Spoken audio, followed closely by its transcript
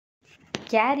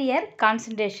carrier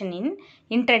concentration in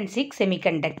intrinsic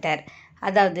semiconductor.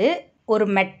 அதாவது ஒரு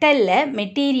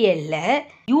மெட்டீரியலில்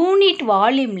unit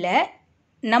வால்யூமில்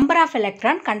number of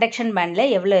electron conduction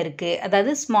பேண்டில் எவ்வளோ இருக்குது,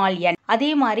 அதாவது ஸ்மால் n. அதே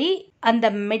மாதிரி அந்த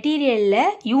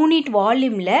மெட்டீரியலில் யூனிட்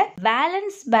வால்யூமில்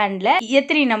வேலன்ஸ் பேண்டில்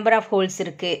எத்தனை நம்பர் ஆஃப் ஹோல்ஸ்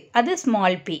இருக்குது, அது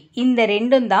ஸ்மால் p. இந்த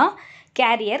ரெண்டும் தான்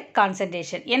கேரியர்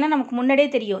கான்சன்ட்ரேஷன். ஏன்னா நமக்கு முன்னாடியே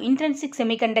தெரியும் இன்ட்ரின்சிக்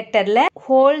செமிகண்டக்டரில்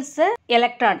ஹோல்ஸு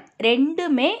எலக்ட்ரான்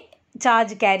ரெண்டுமே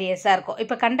சார்ஜ் கேரியர்ஸாக இருக்கும்.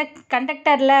 இப்போ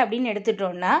கண்டக்டரில் அப்படின்னு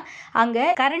எடுத்துட்டோம்னா அங்கே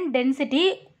கரண்ட் டென்சிட்டி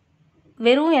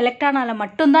வெறும் எலக்ட்ரானால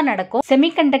மட்டும்தான் நடக்கும்.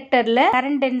 செமிகண்டக்டரில்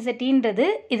கரண்ட் டென்சிட்டின்றது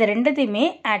இது ரெண்டுத்தையுமே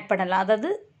ஆட் பண்ணலாம். அதாவது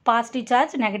பாசிட்டிவ்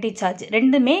சார்ஜ் நெகட்டிவ் சார்ஜ்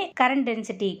ரெண்டுமே கரண்ட்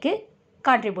டென்சிட்டிக்கு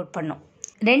கான்ட்ரிபியூட் பண்ணும்.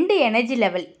 ரெண்டு எனர்ஜி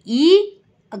லெவல்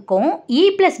ஈக்கும்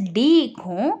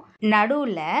E+Dக்கும்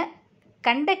நடுவில்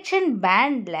கண்டக்ஷன்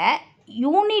பேண்டில்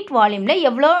யூனிட் வால்யூமில்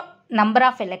எவ்வளோ நம்பர்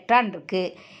ஆஃப் எலக்ட்ரான்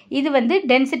இருக்குது, இது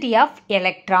டென்சிட்டி ஆஃப்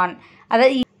எலக்ட்ரான்.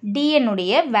 அதாவது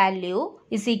dnனுடைய value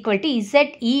is equal to ZE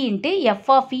into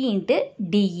F(E) into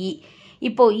DE.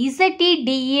 இப்போது ZE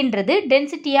DEன்றது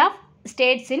density of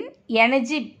states in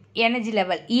energy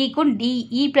level ஈக்கும்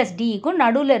E+Dக்கும்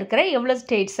நடுவில் இருக்கிற எவ்வளோ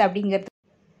ஸ்டேட்ஸ் அப்படிங்கிறது.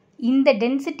 இந்த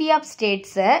டென்சிட்டி ஆஃப்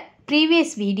ஸ்டேட்ஸை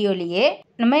ப்ரீவியஸ் வீடியோலேயே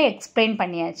நம்ம எக்ஸ்பிளைன்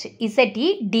பண்ணியாச்சு. ZE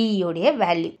DEயோடைய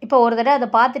value. இப்போ ஒரு தடவை அதை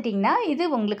பார்த்துட்டிங்கன்னா இது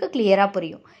உங்களுக்கு கிளியராக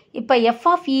புரியும். இப்போ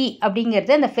F(E)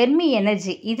 அப்படிங்கிறது அந்த ஃபெர்மி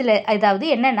எனர்ஜி. இதில் அதாவது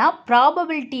என்னென்னா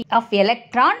ப்ராபபிலிட்டி ஆஃப்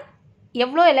எலக்ட்ரான்,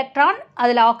 எவ்வளோ எலக்ட்ரான்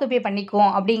அதில் ஆக்குபை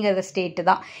பண்ணிக்கும் அப்படிங்கிற ஸ்டேட்டு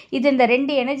தான். இது இந்த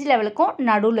ரெண்டு எனர்ஜி லெவலுக்கும்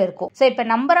நடுவில் இருக்கும். ஸோ இப்போ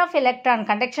நம்பர் ஆஃப் எலக்ட்ரான்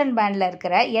கண்டக்ஷன் பேண்டில்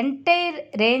இருக்கிற என்டையர்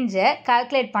ரேஞ்சை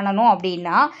கால்குலேட் பண்ணணும்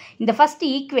அப்படின்னா இந்த ஃபஸ்ட்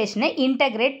ஈக்குவேஷனை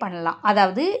இன்டகிரேட் பண்ணலாம்.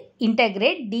 அதாவது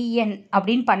இன்டகிரேட் dn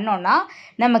அப்படின்னு பண்ணோன்னா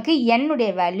நமக்கு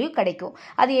n-உடைய வேல்யூ கிடைக்கும்.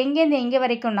 அது எங்கேருந்து எங்கே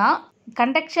வரைக்கும்னா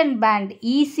கண்டக்ஷன் பேண்ட்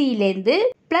ECலேருந்து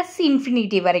ப்ளஸ்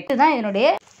இன்ஃபினிட்டி வரைக்கும் தான் இதனுடைய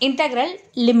இன்டகிரல்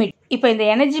லிமிட். இப்போ இந்த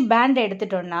எனர்ஜி பேண்டை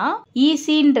எடுத்துட்டோம்னா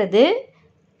ECன்றது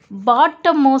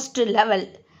bottom most level,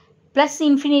 plus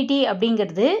infinity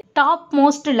அப்படிங்கிறது top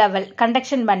most level,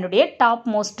 conduction பேண்டுடைய top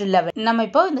most level. நம்ம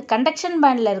இப்போ இந்த கண்டக்ஷன்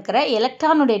பேண்டில் இருக்கிற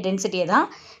எலக்ட்ரானுடைய டென்சிட்டியை தான்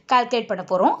கால்குலேட் பண்ண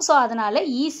போகிறோம். ஸோ அதனால்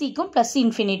ECக்கும் ப்ளஸ்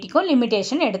இன்ஃபினிட்டிக்கும்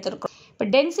லிமிடேஷன் எடுத்துருக்கோம். இப்போ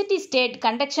டென்சிட்டி ஸ்டேட்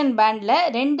கண்டக்ஷன் பேண்டில்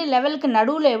ரெண்டு லெவலுக்கு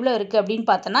நடுவில் எவ்வளோ இருக்குது அப்படின்னு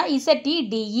பார்த்தோன்னா ZE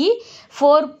DE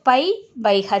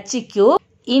 4π/h³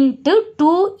 into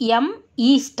 2m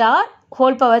E*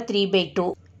 whole power 3/2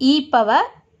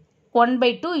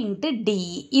 E⁻1/2 into DE.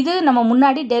 இது நம்ம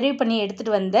முன்னாடி டெரைவ் பண்ணி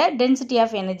எடுத்துகிட்டு வந்த டென்சிட்டி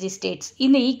ஆஃப் எனர்ஜி ஸ்டேட்ஸ்.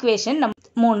 இந்த ஈக்குவேஷன் நம்ம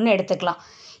 3 எடுத்துக்கலாம்.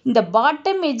 இந்த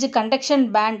bottom edge conduction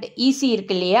pant EC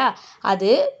இருக்கு இல்லையா,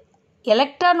 அது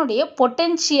எலக்ட்ரானுடைய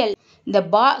பொட்டென்ஷியல். இந்த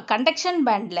கண்டக்ஷன்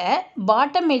பேண்டில்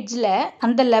பாட்டம் எட்ஜில்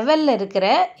அந்த லெவலில் இருக்கிற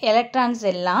எலக்ட்ரான்ஸ்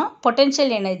எல்லாம்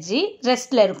பொட்டென்ஷியல் எனர்ஜி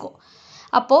ரெஸ்ட்டில் இருக்கும்.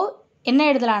 அப்போது என்ன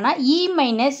எழுதலாம்னா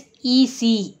E-EC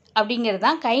அப்படிங்கிறது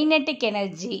தான் கைனெட்டிக்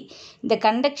எனர்ஜி. இந்த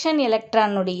conduction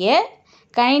எலக்ட்ரானுடைய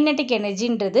kinetic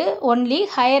எனர்ஜின்றது only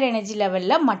higher energy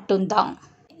லெவலில் மட்டும்தான்.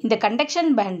 இந்த கண்டக்ஷன்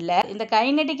பேண்டில் இந்த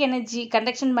கைனெட்டிக் எனர்ஜி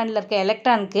கண்டக்ஷன் பேண்டில் இருக்க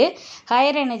எலக்ட்ரானுக்கு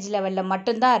ஹையர் எனர்ஜி லெவலில்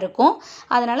மட்டும்தான் இருக்கும்.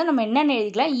 அதனால் நம்ம என்னென்னு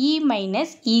எழுதிக்கலாம்,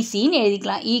 E-ECன்னு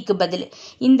எழுதிக்கலாம் ஈக்கு பதில்.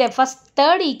 இந்த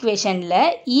தேர்ட்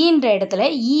ஈக்குவேஷனில் ஈன்ற இடத்துல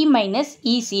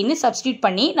E-ECன்னு சப்ஸ்டியூட்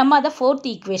பண்ணி நம்ம அதை ஃபோர்த்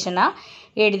ஈக்குவேஷனாக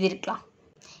எழுதியிருக்கலாம்.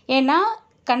 ஏன்னா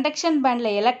கண்டக்ஷன்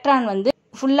பேண்டில் எலக்ட்ரான்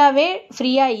ஃபுல்லாகவே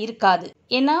ஃப்ரீயாக இருக்காது.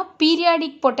 ஏன்னா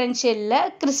பீரியாடிக் பொட்டென்ஷியலில்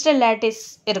கிறிஸ்டல் லேட்டிஸ்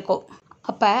இருக்கும்.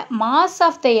 அப்போ மாஸ்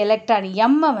ஆஃப் த எலக்ட்ரான்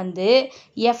எம்மை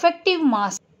எஃபெக்டிவ்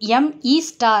மாஸ் ME*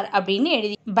 அப்படின்னு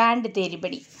எழுதி பேண்டு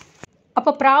தேரிபடி.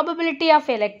 அப்போ probability of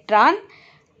electron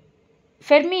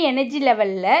Fermi energy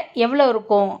லெவலில் எவ்வளோ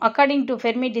இருக்கும் according to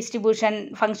Fermi distribution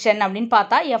function அப்படின்னு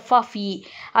பார்த்தா F(E)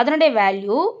 அதனுடைய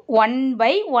வேல்யூ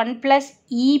 1/1 +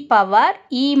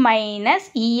 E⁻E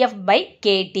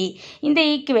EF/kT. இந்த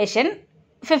ஈக்குவேஷன்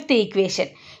ஃபிஃப்த்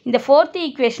ஈக்குவேஷன். இந்த ஃபோர்த்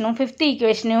ஈக்குவேஷனும் ஃபிஃப்த்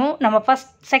ஈக்குவேஷனும் நம்ம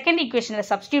செகண்ட் ஈக்குவேஷனில்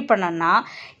சப்ஸ்டியூட் பண்ணோம்னா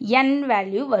n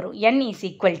வேல்யூ வரும். n is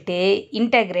equal to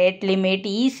integrate limit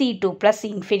EC to plus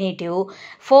infinitive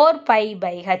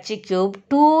 4π/h³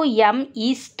 2m E*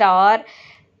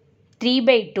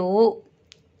 3/2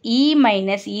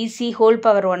 E-EC whole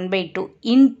power 1/2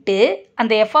 into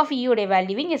அந்த F(E)உடைய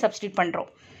வேல்யூவை இங்கே சப்ஸ்டியூட்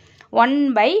பண்ணுறோம்.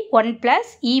 1/1 +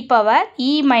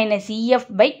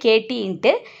 E⁻EF/kT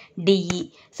இன்ட்டு DE.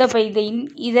 ஸோ இப்போ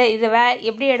இதை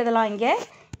எப்படி எழுதலாம், இங்கே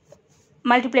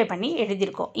மல்டிப்ளை பண்ணி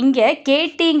எழுதியிருக்கோம். இங்கே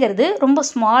KTங்கிறது ரொம்ப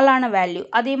ஸ்மாலான வேல்யூ.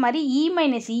 அதே மாதிரி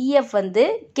E-EF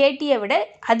KTயை விட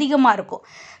அதிகமாக இருக்கும்.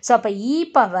 ஸோ அப்போ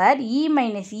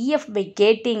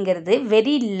E⁻E-EF/kTங்கிறது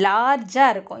வெரி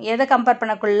லார்ஜாக இருக்கும். எதை கம்பேர்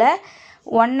பண்ணக்குள்ள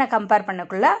 1 கம்பேர்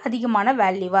பண்ணக்குள்ள அதிகமான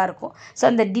வேல்யூவாக இருக்கும். ஸோ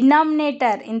அந்த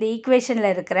டினாமினேட்டர் இந்த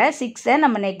ஈக்குவேஷனில் இருக்கிற 6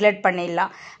 நம்ம நெக்லெக்ட்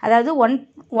பண்ணிடலாம். அதாவது 1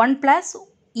 +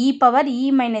 e power e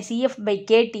minus EF by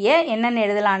கேடியை என்னென்னு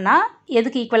எழுதலான்னா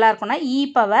எதுக்கு ஈக்குவலாக இருக்கும்னா e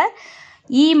power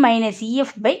e minus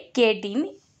EF by கேடின்னு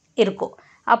இருக்கும்.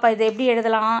 அப்போ இதை எப்படி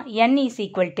எழுதலாம்? n is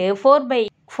equal to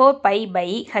 4 pi by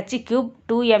h cube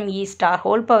 2me star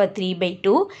whole power 3 by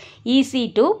 2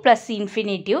 ec2 plus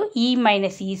infinitive e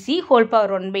minus ec whole power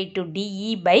 1 by 2 de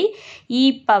by e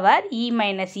power e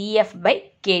minus ef by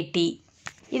kt.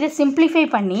 இதை simplify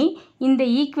பண்ணி இந்த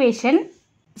equation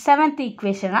 7th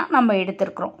ஈக்குவேஷனாக நம்ம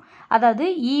எடுத்திருக்கிறோம். அதாவது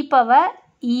e power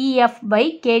ef by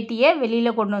ktயை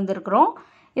வெளியில் கொண்டு வந்திருக்கிறோம்.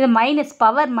 இது மைனஸ்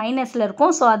பவர் மைனஸில்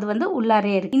இருக்கும். ஸோ அது வந்து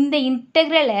உள்ளாரே இருக்குது. இந்த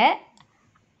இன்டெக்ரலை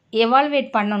எவால்வேட்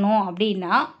பண்ணணும்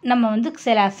அப்படின்னா நம்ம வந்து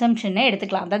சில அசம்ஷனை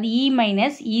எடுத்துக்கலாம். அதாவது இ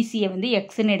மைனஸ் இசியை வந்து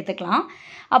எக்ஸ்ன்னு எடுத்துக்கலாம்.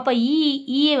 அப்போ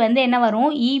இஏ வந்து என்ன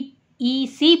வரும்?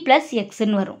 இசி ப்ளஸ்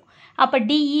எக்ஸ்ன்னு வரும். அப்போ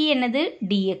டிஇ என்னது?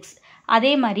 டிஎக்ஸ்.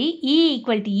 அதே மாதிரி இ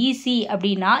ஈக்குவல் டு இசி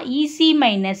அப்படின்னா EC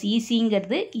minus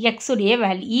இசிங்கிறது எக்ஸுடைய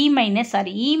value.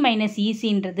 E minus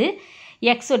இசின்றது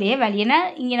எக்ஸுடைய value. ஏன்னா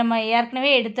இங்கே நம்ம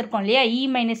ஏற்கனவே எடுத்திருக்கோம் இல்லையா, இ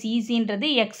மைனஸ் இசின்றது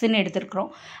எக்ஸ்ன்னு எடுத்திருக்கிறோம்.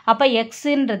 அப்போ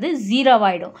எக்ஸுன்றது 0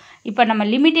 ஆகிடும். இப்போ நம்ம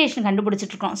லிமிட்டேஷன்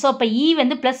கண்டுபிடிச்சிட்ருக்கோம். ஸோ அப்போ இ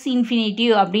வந்து ப்ளஸ்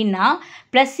இன்ஃபினிட்டிவ் அப்படின்னா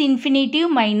plus infinitive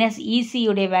minus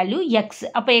இசியுடைய value X.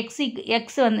 அப்போ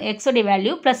எக்ஸுடைய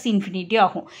வேல்யூ ப்ளஸ் இன்ஃபினிட்டிவ்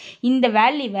ஆகும். இந்த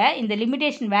வேல்யூவை, இந்த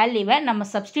லிமிட்டேஷன் வேல்யூவை நம்ம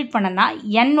சப்ஸ்டியூட் பண்ணனா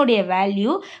என்னுடைய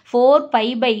value 4 pi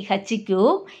by h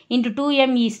cube into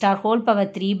 2me star whole power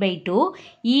 3 by 2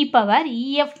 e power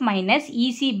ef minus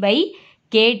ec by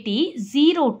kt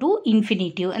 0 to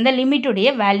infinitive. அந்த லிமிட்டுடைய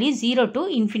வேல்யூ 0 to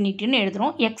infinitive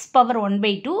எழுதுறோம். x power 1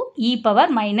 by 2 e power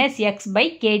minus x by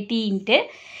kt into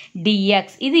dx.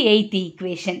 இது 8th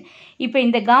equation. இப்போ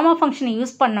இந்த gamma ஃபங்க்ஷனை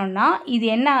use பண்ணோம்னா இது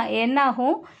என்ன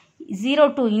ஆகும்? 0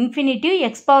 to infinitive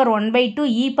x power 1 by 2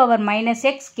 e power minus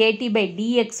x kt by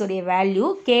dx உடைய value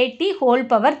kt whole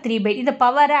power 3 by இந்த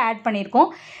பவரை ஆட் பண்ணியிருக்கோம்.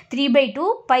 3 by 2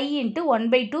 pi into 1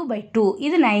 by 2 by 2.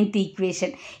 இது 9th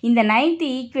ஈக்குவேஷன். இந்த 9th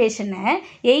ஈக்குவேஷனை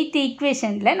 8th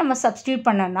ஈக்குவேஷனில் நம்ம சப்ஸ்டியூட்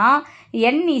பண்ணோன்னா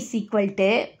n is equal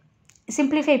to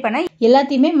simplify பண்ண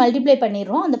எல்லாத்தையுமே மல்டிப்ளை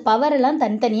பண்ணிடுறோம். அந்த பவர் எல்லாம்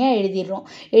தனித்தனியாக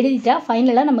எழுதிட்டா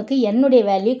ஃபைனலாக நமக்கு என்னுடைய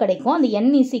வேல்யூ கிடைக்கும். அந்த n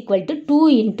is equal to 2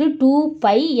 into 2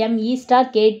 by me star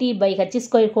K T by H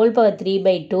square whole power 3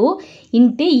 by 2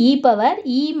 into e power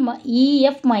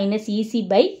EF minus EC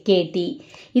by கேடி.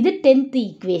 இது 10th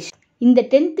ஈக்குவேஷன். இந்த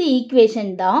 10th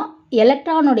ஈக்குவேஷன் தான்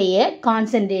எலக்ட்ரானுடைய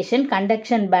கான்சன்ட்ரேஷன்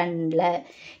கண்டக்ஷன் பேண்டில்,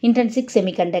 இன்ட்ரின்சிக்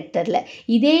செமிகண்டக்டரில்.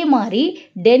 இதே மாதிரி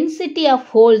டென்சிட்டி ஆஃப்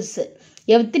ஹோல்ஸ்,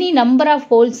 எத்தனை number of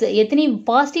holes, எத்தனை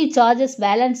positive charges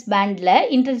valence பேண்டில்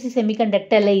intrinsic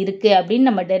செமிகண்டக்டரில் இருக்குது அப்படின்னு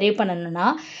நம்ம டெரைவ் பண்ணணும்னா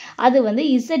அது வந்து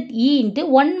ZE into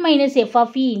 1 minus F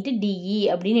of E into DE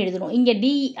அப்படின்னு எழுதணும். இங்கே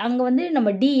அங்கே வந்து நம்ம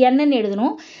டிஎன்னு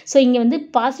எழுதணும். ஸோ இங்கே வந்து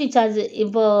பாசிட்டிவ் சார்ஜ்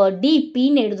இப்போ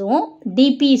டிபின்னு எழுதுவோம்.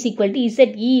 DP is equal to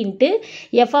ZE into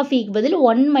F of இக்கு பதில்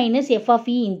 1 minus F of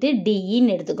E into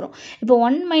டிஇன்னு எடுத்துக்கிறோம். இப்போ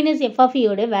 1 மைனஸ் எஃப் ஆஃப்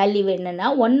இயோட வேல்யூ என்னென்னா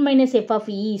 1 minus F of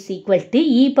E is equal to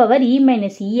e power E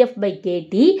minus EF by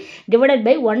K T divided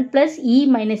by 1 plus E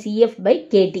minus EF by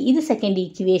கேடி. இது second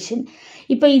equation.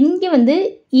 இப்போ இங்கே வந்து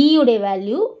இயோடைய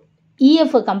value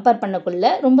EF compare பண்ணக்குள்ள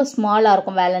ரொம்ப ஸ்மாலாக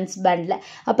இருக்கும் valence பேண்டில்.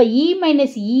 அப்போ E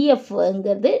minus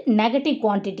இஎஃப்ங்கிறது negative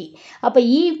quantity. அப்போ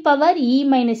e power E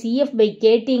minus EF by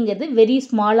கேட்டிங்கிறது very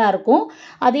ஸ்மாலாக இருக்கும்.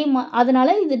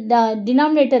 அதனால் இது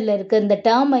டினாமினேட்டரில் இருக்க இந்த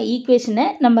டேர்ம் ஈக்குவேஷனை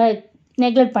நம்ம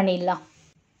நெக்லெக்ட் பண்ணிடலாம்.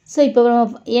 ஸோ இப்போ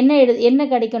என்ன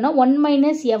கிடைக்கும்னா 1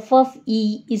 minus F of E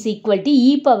is equal to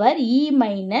e power E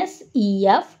minus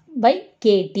EF by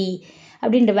கேடி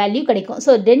அப்படின்ற வேல்யூ கிடைக்கும்.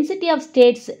 So density of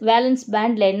states valence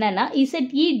பேண்டில் என்னென்னா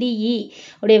ZEDE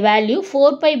உடைய value 4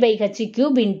 pi by h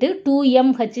cube into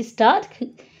 2mh star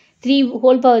 3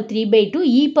 whole power 3 by 2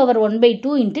 e power 1 by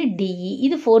 2 into DE.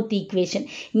 இது 4th equation.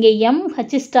 இங்கே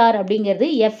mh star அப்படிங்கிறது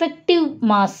effective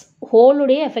mass,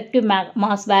 ஹோலுடைய effective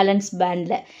mass valence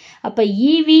பேண்டில். அப்போ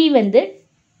இவி வந்து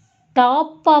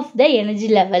top of the energy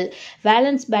level,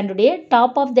 valence பேண்டுடைய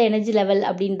top of the energy level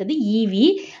அப்படின்றது இவி.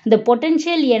 அந்த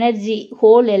potential energy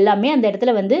whole எல்லாமே அந்த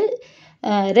இடத்துல வந்து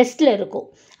ரெஸ்ட்டில் இருக்கும்.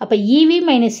 அப்போ இவி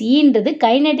minus இன்றது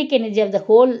kinetic energy of the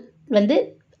whole வந்து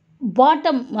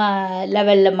பாட்டம்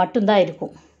லெவலில் மட்டும்தான்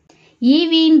இருக்கும்.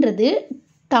 இவின்றது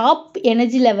டாப்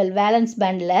எனர்ஜி லெவல் வேலன்ஸ்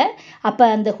பேண்டில். அப்போ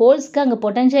அந்த ஹோல்ஸ்க்கு அங்கே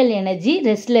பொட்டன்ஷியல் எனர்ஜி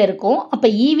ரெஸ்ட்டில் இருக்கும். அப்போ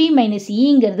இவி minus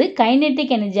இங்கிறது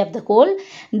kinetic energy of the whole.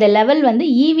 இந்த லெவல் வந்து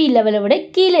இவி லெவலை விட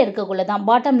கீழே இருக்கக்குள்ள தான்,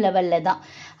 பாட்டம் லெவலில் தான்.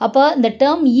 அப்போ இந்த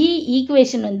டேர்ம்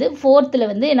ஈக்குவேஷன் வந்து 4th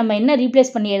வந்து நம்ம என்ன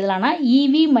ரீப்ளேஸ் பண்ணி எழுதலாம்னா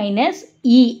இவி மைனஸ்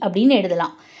இ அப்படின்னு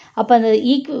எழுதலாம். அப்போ அந்த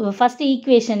ஃபஸ்ட்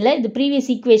ஈக்குவேஷனில், இது ப்ரீவியஸ்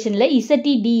ஈக்குவேஷனில்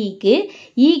ZEDEக்கு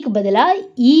இக்கு பதிலாக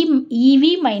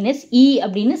இவி மைனஸ் இ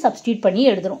அப்படின்னு சப்ஸ்டியூட் பண்ணி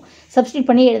எழுதுகிறோம். சப்ஸ்டியூட்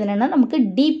பண்ணி எழுதுனோன்னா நமக்கு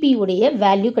டிபி உடைய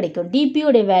வேல்யூ கிடைக்கும். டிபி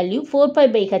உடைய value 4 pi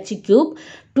by h cube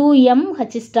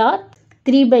 2mh star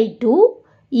 3/2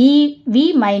 EV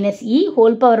minus E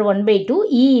whole power 1/2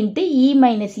 E into E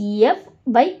minus EF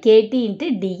by KT into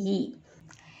DE.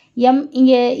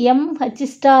 இங்கே MH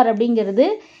ஸ்டார் அப்படிங்கிறது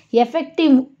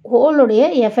எஃபெக்டிவ் ஹோலுடைய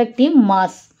எஃபெக்டிவ்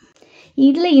மாஸ்.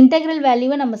 இதில் இன்டெக்ரல்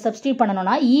வேல்யூவை நம்ம சப்ஸ்டியூட்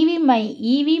பண்ணணும்னா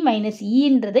EV minus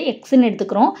ஈன்றதை எக்ஸ்ன்னு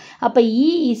எடுத்துக்கிறோம். அப்போ E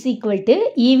is equal to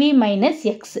EV minus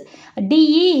X,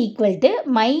 DE equal to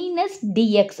minus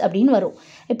dx அப்படின்னு வரும்.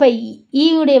 இப்போ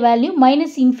ஈவுடைய வேல்யூ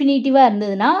மைனஸ் இன்ஃபினிட்டிவாக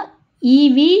இருந்ததுன்னா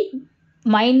EV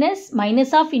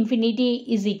minus of infinity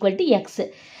is equal to X.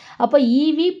 அப்போ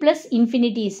EV plus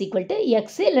infinity is equal to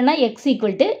X, இல்லைனா X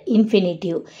equal to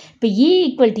infinitive. இப்போ E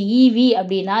equal to EV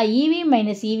அப்படின்னா EV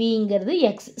minus EVங்கிறது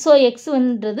X. So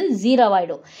எக்ஸ்ன்றது 0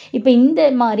 ஆகிடும். இப்போ இந்த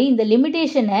மாதிரி இந்த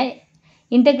லிமிட்டேஷனை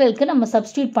இன்டெக்ரலுக்கு நம்ம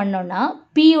சப்ஸ்டியூட் பண்ணோம்னா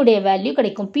P உடைய வேல்யூ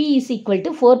கிடைக்கும். P is equal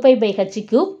to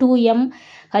 4π/h³ 2m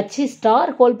h star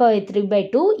whole power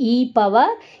 3/2 e power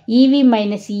EV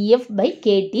minus EF by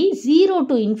KT 0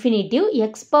 to infinity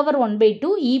x power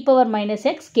 1/2 e power minus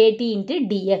x KT into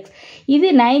dx. இது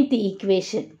 9th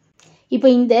equation. இப்போ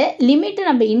இந்த லிமிட்டை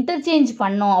நம்ம interchange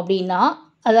பண்ணோம் அப்படின்னா,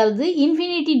 அதாவது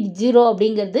infinity 0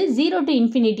 அப்படிங்கிறது 0 to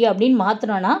infinity அப்படின்னு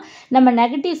மாற்றினோன்னா நம்ம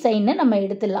நெகட்டிவ் சைனை நம்ம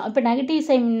எடுத்துடலாம். இப்போ negative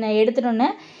sign எடுத்துட்டோன்னே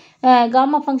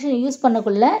gamma function use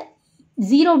பண்ணக்குள்ள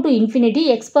 0 to infinity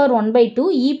x power 1/2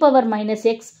 e power minus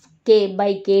x k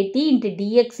by kt into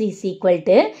dx is equal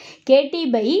to kt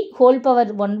by whole power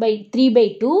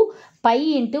 1/3/2 pi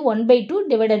into 1/2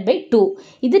 divided by 2.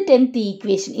 இது 10th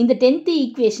equation. இந்த 10th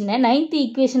equation-ஐ 9th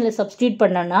equation-ல substitute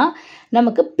பண்ணோன்னா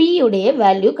நமக்கு P உடைய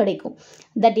value கிடைக்கும்.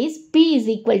 That is P is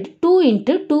equal to 2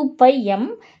 into 2 pi m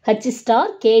h star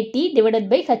kt divided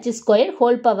by h square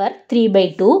whole power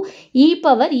 3/2 e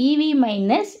power EV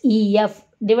minus EF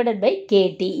divided by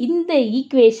KT. இந்த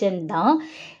equation தான்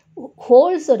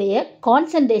ஹோல்ஸுடைய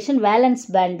concentration valence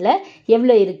பேண்டில்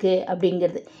எவ்வளோ இருக்குது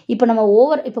அப்படிங்கிறது. இப்போ நம்ம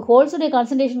இப்போ ஹோல்ஸுடைய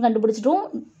கான்சன்ட்ரேஷன் கண்டுபிடிச்சிட்டோம்,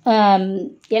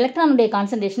 எலக்ட்ரானுடைய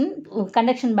கான்சன்ட்ரேஷன்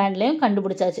கண்டக்ஷன் பேண்ட்லேயும்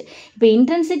கண்டுபிடிச்சாச்சு. இப்போ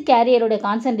இன்ட்ரின்சிக் கேரியருடைய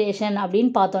கான்சன்ட்ரேஷன்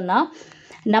அப்படின்னு பார்த்தோன்னா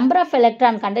நம்பர் ஆஃப்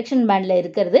எலக்ட்ரான் கண்டக்ஷன் பேண்டில்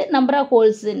இருக்கிறது நம்பர் ஆஃப்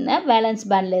ஹோல்ஸ்ன்னு வேலன்ஸ்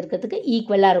பேண்டில் இருக்கிறதுக்கு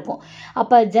ஈக்குவலாக இருக்கும்.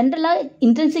 அப்போ ஜென்ரலாக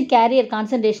இன்ட்ரின்சிக் கேரியர்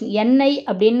கான்சன்ட்ரேஷன் NI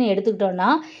அப்படின்னு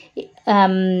எடுத்துக்கிட்டோன்னா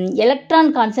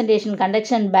எலக்ட்ரான் கான்சன்ட்ரேஷன்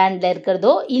கண்டக்ஷன் பேண்டில்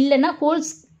இருக்கிறதோ இல்லைன்னா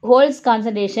ஹோல்ஸ்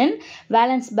கான்சன்ட்ரேஷன்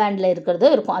வேலன்ஸ் பேண்டில் இருக்கிறதோ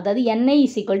இருக்கும். அதாவது NI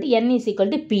is equal to N is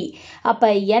equal to P. அப்போ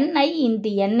NI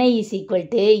into NI is equal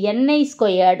to NI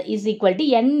squared is equal to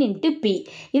N into P.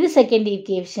 இது செகண்ட்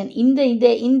ஈக்குவேஷன்.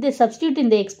 இந்த சப்ஸ்டியூட்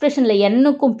இந்த எக்ஸ்பிரஷனில்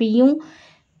Nக்கும் Pயும்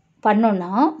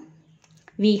பண்ணோன்னா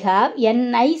we have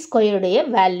NI ஸ்கொயருடைய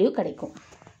வேல்யூ கிடைக்கும்.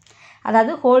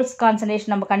 அதாவது ஹோல்ஸ்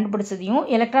கான்சன்ட்ரேஷன் நம்ம கண்டுபிடிச்சதையும்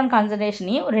electron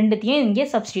கான்சன்ட்ரேஷனையும் ரெண்டுத்தையும் இங்கே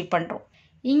சப்ஸ்டியூட் பண்ணுறோம்.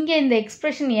 இங்கே இந்த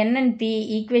expression N and P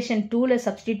equation 2ல்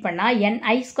சப்ஸ்டியூட் பண்ணால்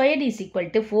NI squared is equal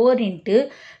to 4 into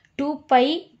 2 pi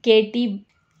KT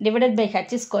divided by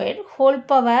h squared whole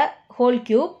power whole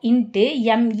cube into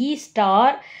ME star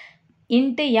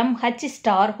into MH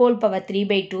star whole power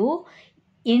 3/2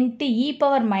 into e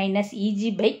power minus EG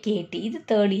by KT. இது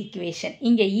third equation.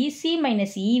 இங்கே EC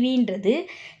minus EVன்றது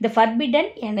the forbidden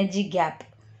energy gap.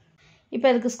 இப்போ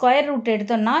அதுக்கு square root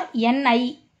எடுத்தோம்னா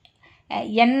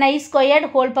NI squared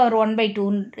whole power 1/2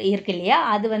 இருக்கு இல்லையா,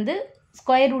 அது வந்து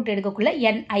square root எடுக்கக்குள்ள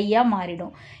NIயாக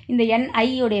மாறிடும். இந்த NI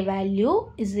உடைய value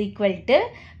is equal to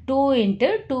 2 into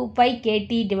 2 pi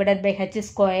KT divided by h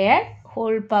squared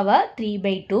whole power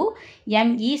 3/2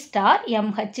 ME star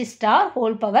MH star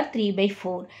whole power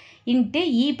 3/4 into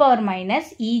e power minus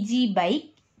EG by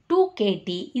 2 KT.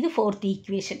 இது fourth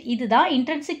equation. இதுதான்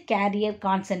intrinsic carrier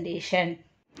concentration.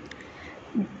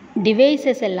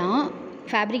 Devices எல்லாம்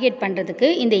fabricate பண்ணுறதுக்கு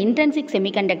இந்த intrinsic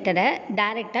செமிகண்டக்டரை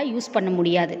டைரெக்டாக use பண்ண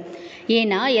முடியாது.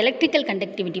 ஏன்னா electrical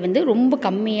conductivity வந்து ரொம்ப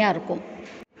கம்மியாக இருக்கும்.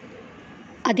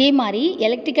 அதே மாதிரி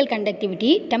எலக்ட்ரிக்கல்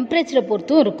கண்டக்டிவிட்டி டெம்பரேச்சரை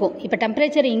பொறுத்தும் இருக்கும். இப்போ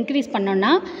டெம்பரேச்சரை இன்க்ரீஸ்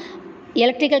பண்ணோன்னா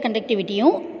எலக்ட்ரிக்கல்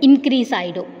கண்டக்டிவிட்டியும் இன்க்ரீஸ்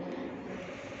ஆகிடும்.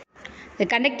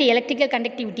 எலக்ட்ரிக்கல்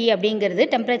கண்டக்டிவிட்டி அப்படிங்கிறது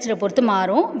டெம்பரேச்சரை பொறுத்து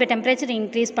மாறும். இப்போ டெம்பரேச்சரை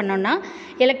இன்க்ரீஸ் பண்ணோன்னா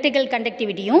எலக்ட்ரிக்கல்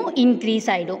கண்டக்டிவிட்டியும் இன்க்ரீஸ்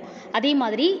ஆகிடும். அதே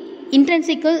மாதிரி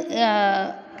இன்ட்ரின்சிக்கு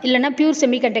இல்லைனா பியூர்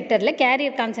செமிகண்டக்டரில்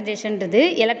கேரியர் கான்சன்ட்ரேஷன்றது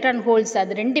எலக்ட்ரான் ஹோல்ஸ்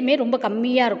அது ரெண்டுமே ரொம்ப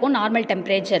கம்மியாக இருக்கும் நார்மல்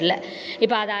டெம்பரேச்சரில்.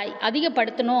 இப்போ அதை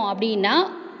அதிகப்படுத்தணும் அப்படின்னா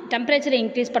டெம்பரேச்சரை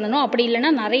இன்க்ரீஸ் பண்ணணும், அப்படி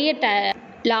இல்லைன்னா நிறைய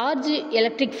லார்ஜ்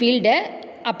எலக்ட்ரிக் ஃபீல்டை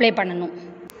அப்ளை பண்ணணும்.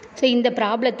 ஸோ இந்த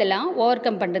ப்ராப்ளத்தெல்லாம் ஓவர்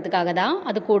கம் பண்ணுறதுக்காக தான்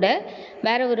அது கூட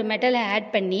வேறு ஒரு மெட்டலை ஆட்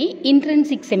பண்ணி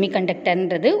இன்ட்ரின்சிக்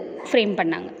செமிகண்டக்டர்ன்றது ஃப்ரேம்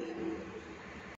பண்ணாங்க.